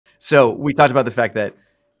So we talked about the fact that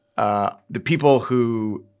the people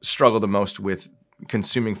who struggle the most with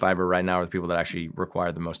consuming fiber right now are the people that actually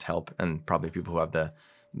require the most help, and probably people who have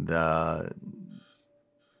the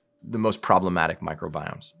most problematic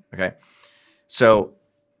microbiomes. Okay, so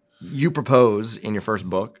you propose in your first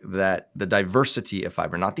book that the diversity of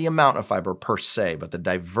fiber, not the amount of fiber per se, but the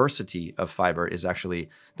diversity of fiber is actually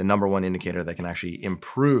the number one indicator that can actually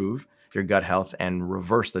improve your gut health and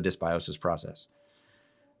reverse the dysbiosis process.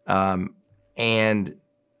 And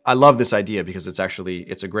I love this idea because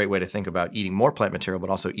it's a great way to think about eating more plant material, but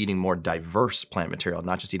also eating more diverse plant material,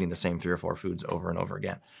 not just eating the same 3 or 4 foods over and over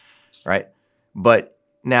again, right? But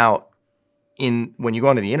now, when you go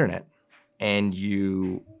onto the internet and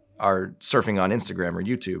you are surfing on Instagram or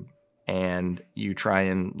YouTube and you try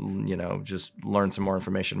and, just learn some more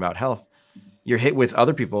information about health, you're hit with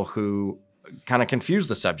other people who kind of confuse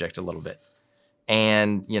the subject a little bit.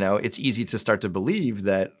 And, it's easy to start to believe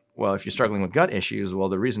that, well, if you're struggling with gut issues, well,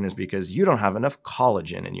 the reason is because you don't have enough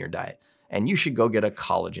collagen in your diet and you should go get a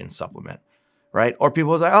collagen supplement, right? Or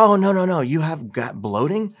people are like, oh, no, you have gut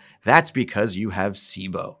bloating? That's because you have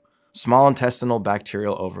SIBO, small intestinal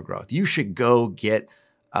bacterial overgrowth. You should go get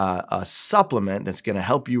a supplement that's going to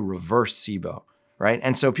help you reverse SIBO, right?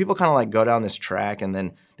 And so people kind of like go down this track and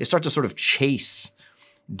then they start to sort of chase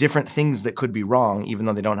different things that could be wrong, even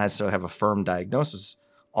though they don't necessarily have a firm diagnosis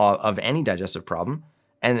of any digestive problem.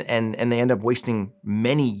 And they end up wasting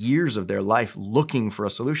many years of their life looking for a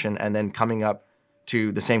solution and then coming up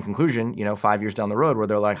to the same conclusion, 5 years down the road where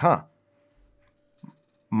they're like,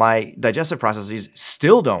 my digestive processes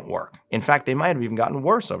still don't work. In fact, they might have even gotten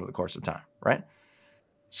worse over the course of time, right?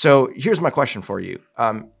 So here's my question for you.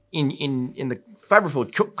 In the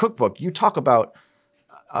Fiberful Cookbook, you talk about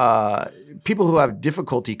people who have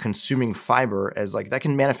difficulty consuming fiber as that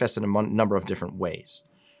can manifest in a number of different ways,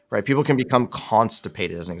 right? People can become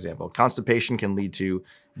constipated, as an example. Constipation can lead to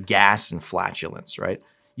gas and flatulence, right?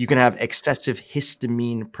 You can have excessive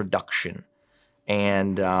histamine production,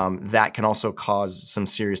 and that can also cause some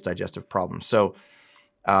serious digestive problems. So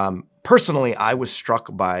personally, I was struck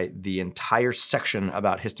by the entire section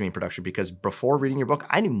about histamine production because before reading your book,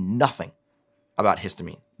 I knew nothing about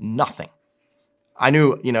histamine, nothing. I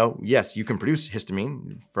knew, yes, you can produce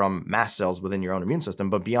histamine from mast cells within your own immune system,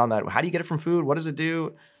 but beyond that, how do you get it from food? What does it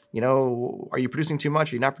do? Are you producing too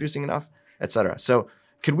much? Are you not producing enough, et cetera? So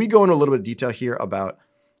could we go into a little bit of detail here about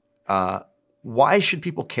why should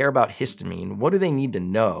people care about histamine? What do they need to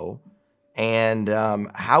know? And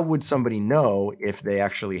how would somebody know if they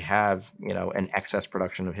actually have, an excess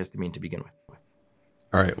production of histamine to begin with?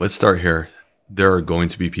 All right, let's start here. There are going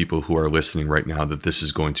to be people who are listening right now that this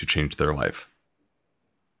is going to change their life.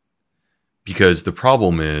 Because the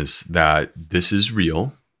problem is that this is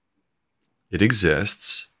real, it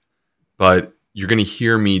exists, but you're going to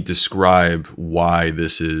hear me describe why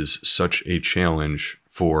this is such a challenge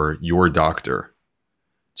for your doctor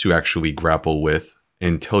to actually grapple with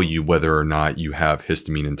and tell you whether or not you have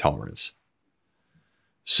histamine intolerance.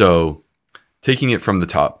 So, taking it from the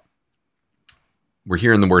top, we're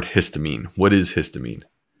hearing the word histamine. What is histamine?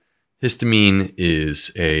 Histamine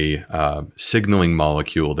is a signaling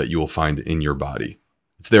molecule that you will find in your body.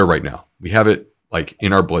 It's there right now. We have it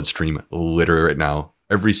in our bloodstream, literally right now,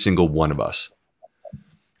 every single one of us.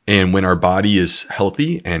 And when our body is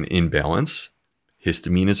healthy and in balance,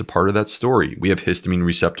 histamine is a part of that story. We have histamine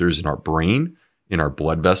receptors in our brain, in our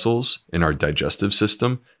blood vessels, in our digestive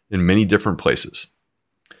system, in many different places.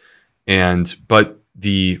 But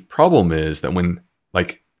the problem is that when,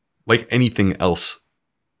 like anything else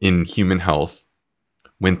in human health,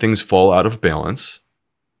 when things fall out of balance,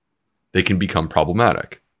 they can become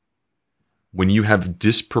problematic. When you have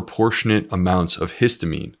disproportionate amounts of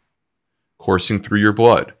histamine coursing through your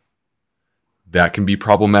blood, that can be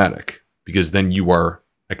problematic because then you are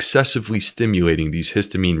excessively stimulating these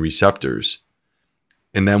histamine receptors.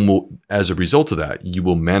 And then as a result of that, you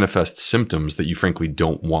will manifest symptoms that you frankly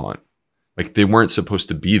don't want. They weren't supposed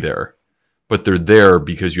to be there, but they're there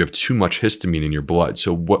because you have too much histamine in your blood.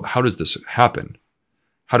 So how does this happen?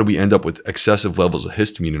 How do we end up with excessive levels of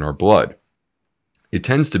histamine in our blood? It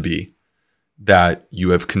tends to be that you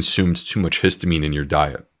have consumed too much histamine in your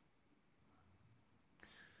diet.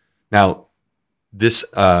 Now, this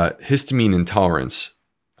histamine intolerance,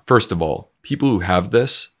 first of all, people who have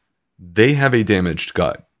this, they have a damaged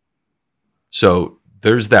gut. So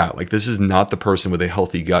there's that. This is not the person with a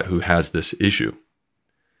healthy gut who has this issue.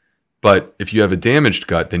 But if you have a damaged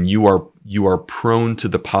gut, then you are prone to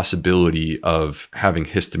the possibility of having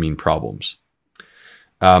histamine problems.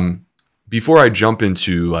 Before I jump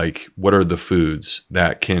into what are the foods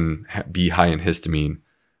that can be high in histamine,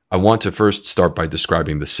 I want to first start by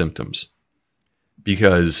describing the symptoms,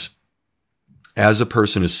 because as a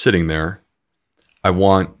person is sitting there, I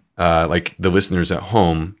want like the listeners at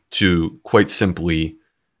home to quite simply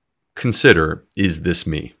consider, is this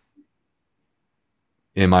me?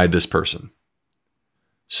 Am I this person?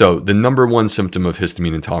 So the number one symptom of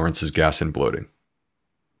histamine intolerance is gas and bloating.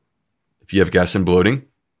 If you have gas and bloating,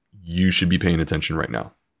 you should be paying attention right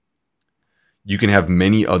now. You can have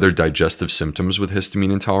many other digestive symptoms with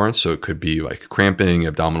histamine intolerance. So it could be like cramping,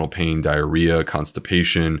 abdominal pain, diarrhea,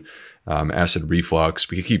 constipation, acid reflux.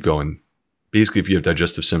 We could keep going. Basically, if you have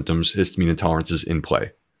digestive symptoms, histamine intolerance is in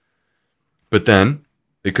play. But then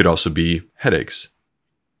it could also be headaches,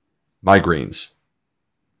 migraines,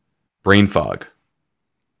 brain fog,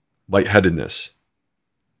 lightheadedness,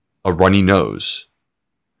 a runny nose,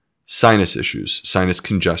 sinus issues, sinus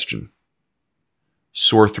congestion,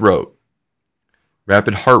 sore throat,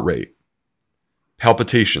 rapid heart rate,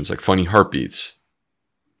 palpitations like funny heartbeats,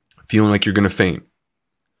 feeling like you're going to faint.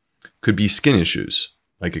 Could be skin issues,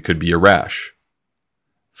 like it could be a rash.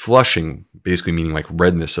 Flushing, basically meaning like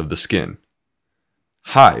redness of the skin.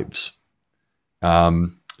 Hives.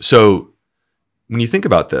 So when you think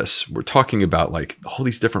about this, we're talking about like all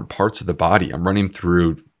these different parts of the body. I'm running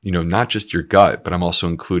through, not just your gut, but I'm also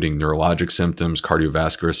including neurologic symptoms,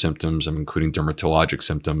 cardiovascular symptoms. I'm including dermatologic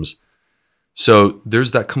symptoms. So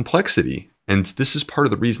there's that complexity. And this is part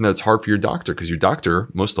of the reason that it's hard for your doctor, because your doctor,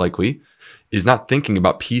 most likely, is not thinking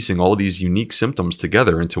about piecing all of these unique symptoms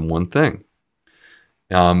together into one thing.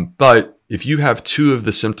 But if you have two of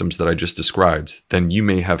the symptoms that I just described, then you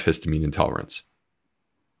may have histamine intolerance.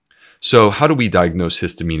 So how do we diagnose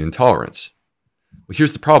histamine intolerance? Well,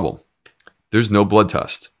 here's the problem. There's no blood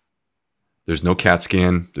test. There's no CAT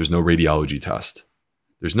scan. There's no radiology test.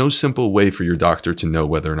 There's no simple way for your doctor to know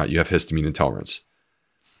whether or not you have histamine intolerance.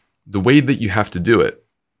 The way that you have to do it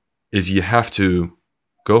is you have to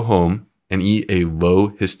go home and eat a low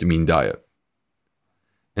histamine diet.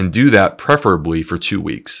 And do that preferably for 2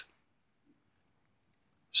 weeks.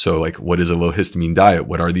 So like, what is a low histamine diet?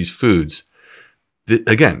 What are these foods?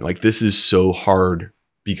 Again, like this is so hard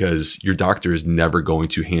because your doctor is never going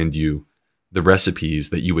to hand you the recipes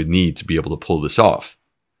that you would need to be able to pull this off.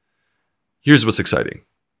 Here's what's exciting.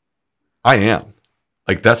 I am.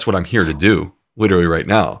 Like, that's what I'm here to do, literally right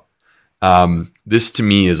now. This to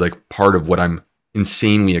me is like part of what I'm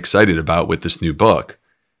insanely excited about with this new book,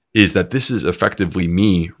 is that this is effectively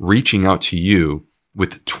me reaching out to you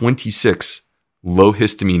with 26 low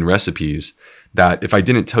histamine recipes that if I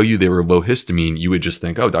didn't tell you they were low histamine, you would just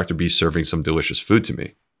think, oh, Dr. B's serving some delicious food to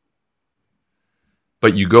me.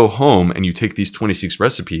 But you go home and you take these 26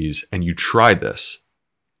 recipes and you try this.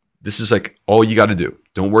 This is like all you got to do.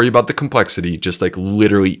 Don't worry about the complexity. Just like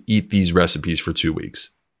literally eat these recipes for 2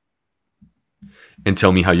 weeks and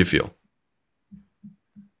tell me how you feel.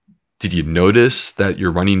 Did you notice that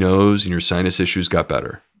your runny nose and your sinus issues got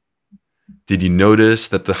better? Did you notice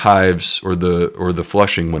that the hives or the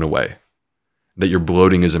flushing went away? That your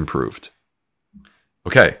bloating is improved?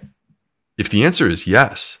 Okay. If the answer is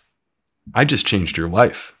yes, I just changed your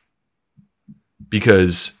life,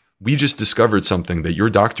 because we just discovered something that your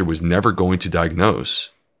doctor was never going to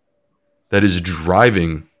diagnose that is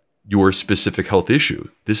driving your specific health issue.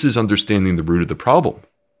 This is understanding the root of the problem.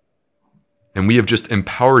 And we have just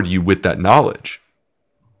empowered you with that knowledge.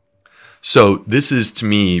 So this is, to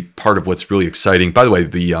me, part of what's really exciting. By the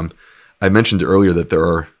way, I mentioned earlier that there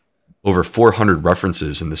are over 400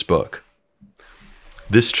 references in this book.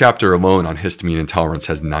 This chapter alone on histamine intolerance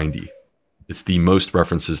has 90. It's the most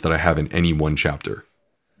references that I have in any one chapter.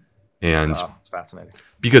 And wow, it's fascinating.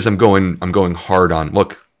 Because I'm going hard on,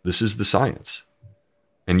 look, this is the science.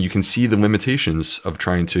 And you can see the limitations of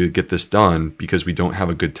trying to get this done because we don't have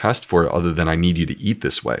a good test for it other than I need you to eat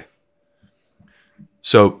this way.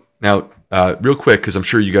 So now, real quick, because I'm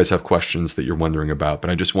sure you guys have questions that you're wondering about, but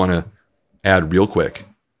I just want to add real quick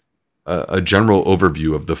a general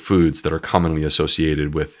overview of the foods that are commonly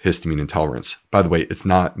associated with histamine intolerance. By the way, it's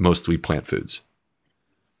not mostly plant foods.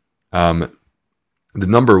 The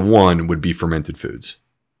number one would be fermented foods.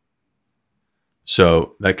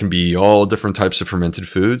 So that can be all different types of fermented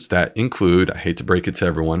foods that include, I hate to break it to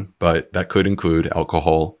everyone, but that could include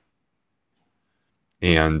alcohol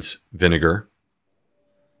and vinegar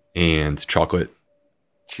and chocolate.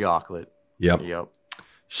 Chocolate. Yep.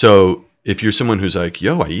 So if you're someone who's like,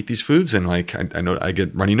 yo, I eat these foods and like, I know I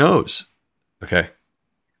get runny nose. Okay.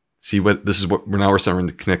 See this is what we're starting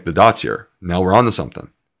to connect the dots here. Now we're on to something.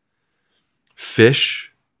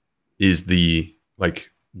 Fish is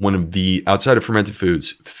one of the, outside of fermented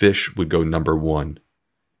foods, fish would go number one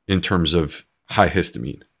in terms of high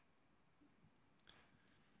histamine.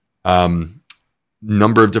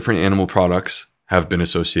 Number of different animal products have been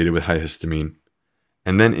associated with high histamine.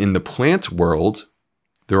 And then in the plant world,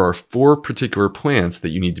 there are 4 particular plants that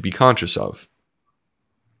you need to be conscious of: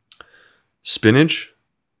 spinach,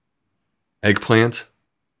 eggplant,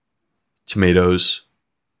 tomatoes,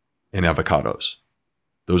 and avocados.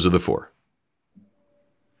 Those are the 4.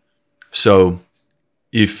 So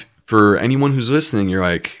if for anyone who's listening, you're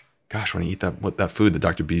like, gosh, when I eat that food that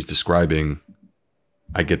Dr. B is describing,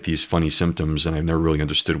 I get these funny symptoms and I've never really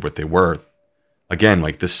understood what they were. Again,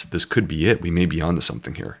 like this could be it. We may be onto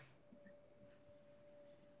something here.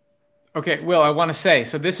 Okay, Will, I want to say,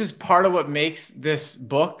 so this is part of what makes this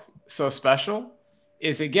book so special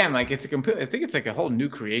is, again, like it's a complete, I think it's like a whole new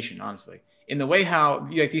creation, honestly, in the way how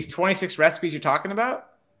like these 26 recipes you're talking about,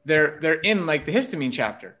 they're in like the histamine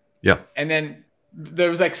chapter. Yeah. And then there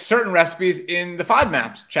was like certain recipes in the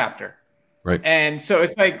FODMAPs chapter. Right. And so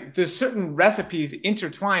it's like there's certain recipes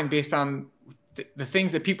intertwined based on the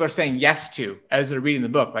things that people are saying yes to as they're reading the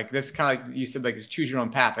book. Like this kind of like you said, like it's choose your own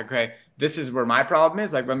path. Okay, this is where my problem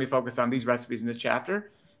is. Like, let me focus on these recipes in this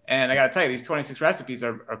chapter. And I got to tell you, these 26 recipes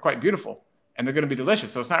are quite beautiful and they're going to be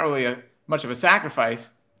delicious. So it's not really much of a sacrifice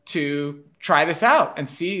to try this out and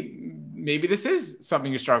see maybe this is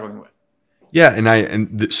something you're struggling with. Yeah.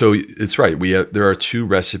 So it's right. There are 2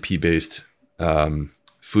 recipe-based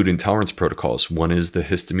food intolerance protocols. One is the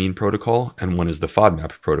histamine protocol and one is the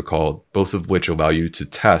FODMAP protocol, both of which allow you to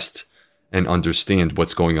test and understand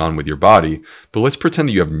what's going on with your body. But let's pretend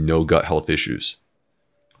that you have no gut health issues,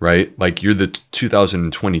 right? Like you're the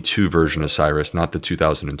 2022 version of Cyrus, not the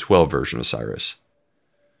 2012 version of Cyrus.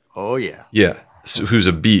 Oh, yeah. Yeah. So who's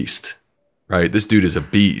a beast, right? This dude is a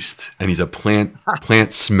beast and he's a plant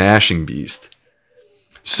smashing beast.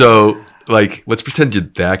 So like, let's pretend you're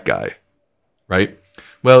that guy, right?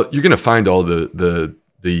 Well, you're going to find all the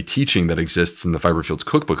teaching that exists in the Fiber Fields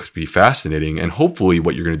cookbook to be fascinating. And hopefully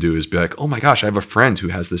what you're going to do is be like, oh my gosh, I have a friend who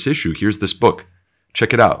has this issue. Here's this book.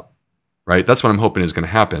 Check it out. Right? That's what I'm hoping is going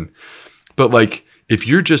to happen. But like, if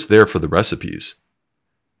you're just there for the recipes,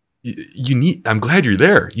 I'm glad you're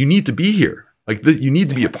there. You need to be here. Like you need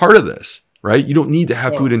to be a part of this, right? You don't need to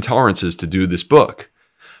have food intolerances to do this book.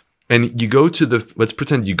 And you go to let's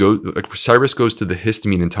pretend like Cyrus goes to the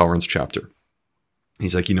histamine intolerance chapter.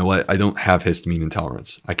 He's like, you know what? I don't have histamine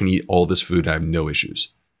intolerance. I can eat all this food. I have no issues.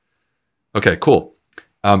 Okay, cool.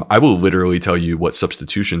 I will literally tell you what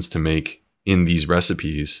substitutions to make in these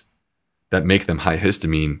recipes that make them high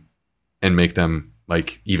histamine and make them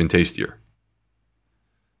like even tastier.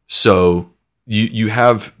 So you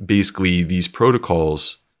have basically these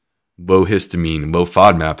protocols, low histamine, low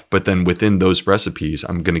FODMAP, but then within those recipes,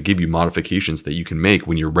 I'm going to give you modifications that you can make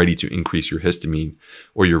when you're ready to increase your histamine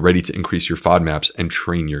or you're ready to increase your FODMAPs and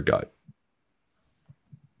train your gut.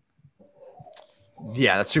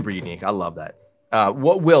 Yeah, that's super unique. I love that.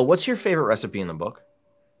 What's your favorite recipe in the book?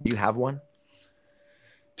 Do you have one?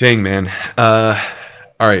 Dang, man. All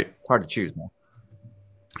right. It's hard to choose, man.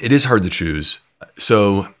 It is hard to choose.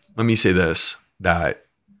 So let me say this, that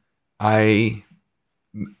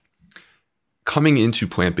coming into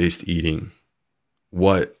plant-based eating,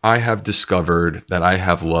 what I have discovered that I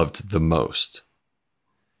have loved the most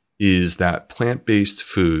is that plant-based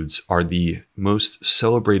foods are the most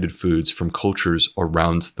celebrated foods from cultures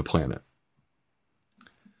around the planet.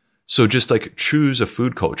 So just like choose a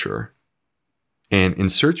food culture and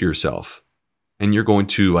insert yourself, and you're going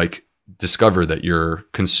to like discover that you're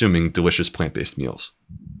consuming delicious plant-based meals.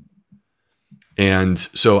 And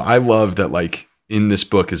so I love that like in this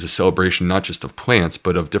book is a celebration not just of plants,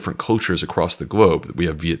 but of different cultures across the globe. We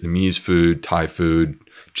have Vietnamese food, Thai food,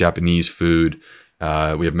 Japanese food.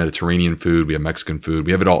 We have Mediterranean food. We have Mexican food.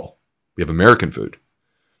 We have it all. We have American food.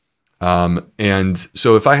 And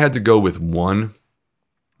so if I had to go with one,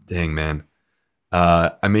 dang man,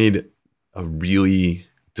 I made a really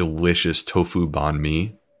delicious tofu banh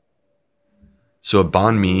mi. So a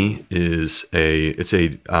banh mi is a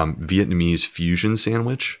Vietnamese fusion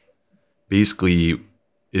sandwich. Basically,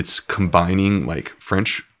 it's combining like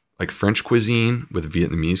French cuisine with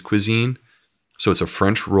Vietnamese cuisine. So it's a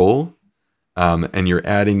French roll, and you're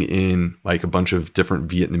adding in like a bunch of different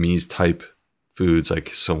Vietnamese type foods like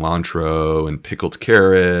cilantro and pickled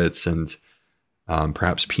carrots and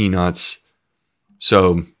perhaps peanuts.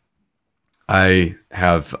 So I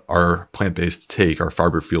have our plant-based take, our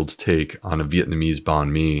fiber field take on a Vietnamese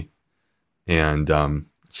banh mi, and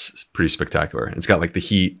it's pretty spectacular. It's got like the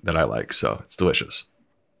heat that I like, so it's delicious.